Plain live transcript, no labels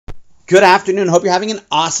Good afternoon. Hope you're having an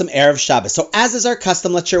awesome Erev Shabbos. So as is our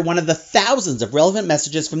custom, let's share one of the thousands of relevant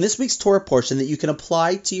messages from this week's Torah portion that you can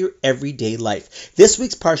apply to your everyday life. This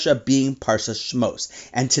week's Parsha being Parsha Shmos.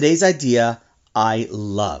 And today's idea, I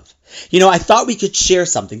love. I thought we could share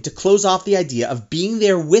something to close off the idea of being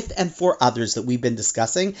there with and for others that we've been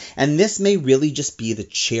discussing, and this may really just be the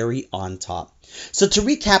cherry on top. So to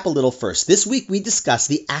recap a little first, this week we discussed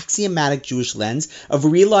the axiomatic Jewish lens of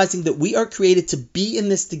realizing that we are created to be in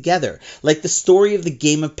this together, like the story of the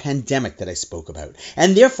game of pandemic that I spoke about.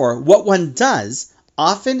 And therefore, what one does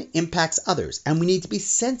often impacts others, and we need to be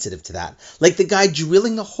sensitive to that, like the guy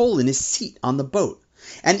drilling a hole in his seat on the boat.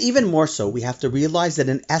 And even more so, we have to realize that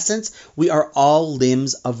in essence, we are all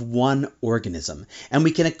limbs of one organism. And we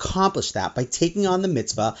can accomplish that by taking on the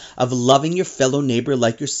mitzvah of loving your fellow neighbor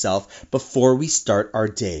like yourself before we start our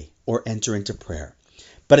day or enter into prayer.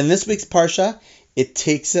 But in this week's Parsha, it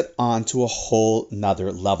takes it on to a whole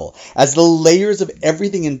nother level, as the layers of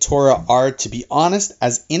everything in Torah are, to be honest,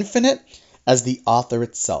 as infinite as the author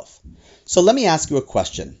itself. So let me ask you a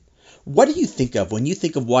question. What do you think of when you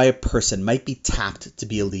think of why a person might be tapped to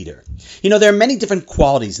be a leader? There are many different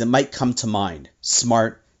qualities that might come to mind.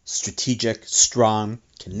 Smart, strategic, strong,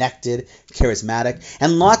 connected, charismatic,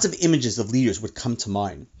 and lots of images of leaders would come to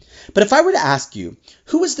mind. But if I were to ask you,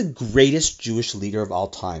 who is the greatest Jewish leader of all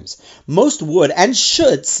times? Most would and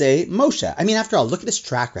should say Moshe. After all, look at his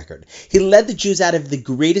track record. He led the Jews out of the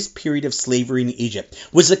greatest period of slavery in Egypt,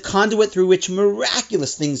 was the conduit through which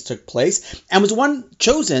miraculous things took place, and was one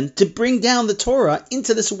chosen to bring down the Torah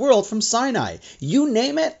into this world from Sinai. You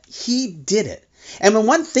name it, he did it. And when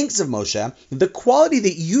one thinks of Moshe, the quality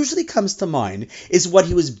that usually comes to mind is what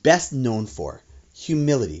he was best known for: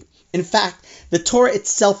 humility. In fact, the Torah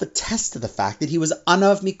itself attests to the fact that he was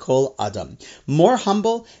Anav Mikol Adam, more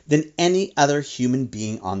humble than any other human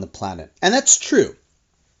being on the planet. And that's true.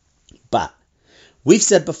 But we've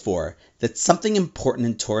said before that something important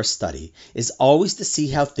in Torah study is always to see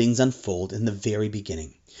how things unfold in the very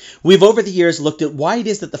beginning. We've over the years looked at why it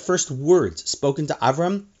is that the first words spoken to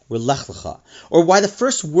Avram were Lech Lecha, or why the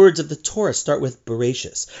first words of the Torah start with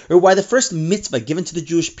Bereshis, or why the first mitzvah given to the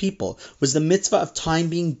Jewish people was the mitzvah of time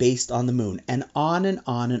being based on the moon, and on and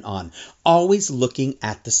on and on, always looking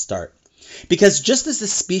at the start. Because just as the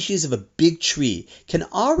species of a big tree can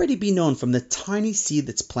already be known from the tiny seed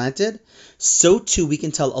that's planted, so too we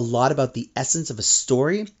can tell a lot about the essence of a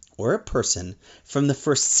story or a person from the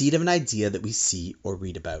first seed of an idea that we see or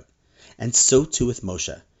read about. And so too with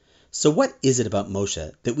Moshe. So what is it about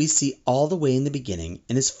Moshe that we see all the way in the beginning,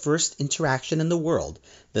 in his first interaction in the world,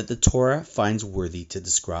 that the Torah finds worthy to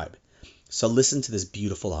describe? So listen to this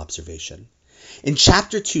beautiful observation. In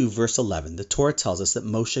chapter 2, verse 11, the Torah tells us that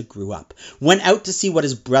Moshe grew up, went out to see what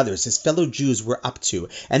his brothers, his fellow Jews, were up to.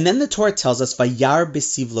 And then the Torah tells us, Vayar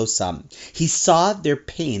b'sivlosam. He saw their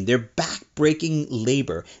pain, their back-breaking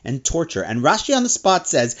labor and torture. And Rashi on the spot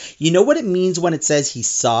says, you know what it means when it says he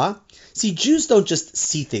saw? See, Jews don't just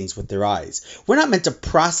see things with their eyes. We're not meant to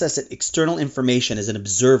process external information as an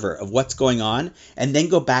observer of what's going on and then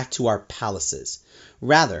go back to our palaces.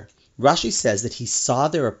 Rather, Rashi says that he saw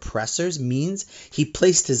their oppressors means he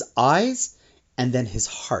placed his eyes and then his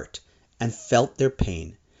heart and felt their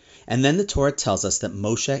pain. And then the Torah tells us that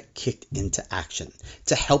Moshe kicked into action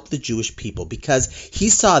to help the Jewish people because he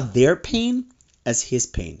saw their pain as his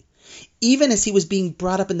pain. Even as he was being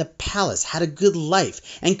brought up in the palace, had a good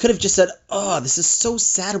life, and could have just said, oh, this is so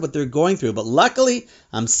sad what they're going through, but luckily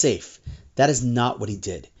I'm safe. That is not what he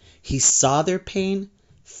did. He saw their pain,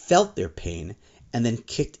 felt their pain, and then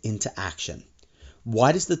kicked into action.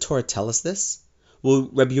 Why does the Torah tell us this? Well,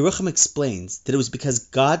 Rabbi Yerucham explains that it was because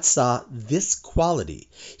God saw this quality.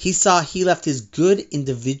 He saw he left his good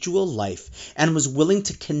individual life and was willing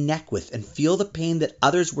to connect with and feel the pain that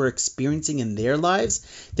others were experiencing in their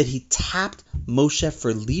lives, that he tapped Moshe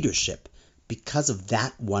for leadership because of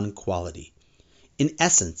that one quality. In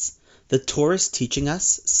essence, the Torah is teaching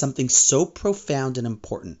us something so profound and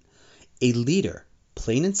important. A leader,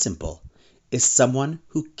 plain and simple, is someone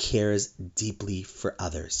who cares deeply for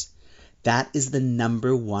others. That is the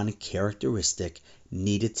number one characteristic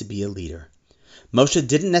needed to be a leader. Moshe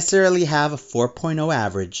didn't necessarily have a 4.0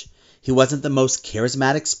 average. He wasn't the most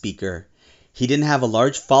charismatic speaker. He didn't have a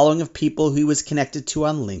large following of people who he was connected to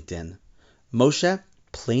on LinkedIn. Moshe,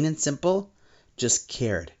 plain and simple, just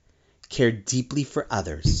cared deeply for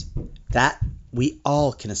others. That we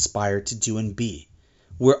all can aspire to do and be.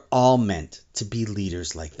 We're all meant to be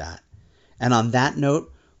leaders like that. And on that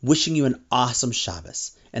note, wishing you an awesome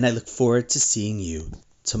Shabbos, and I look forward to seeing you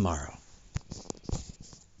tomorrow.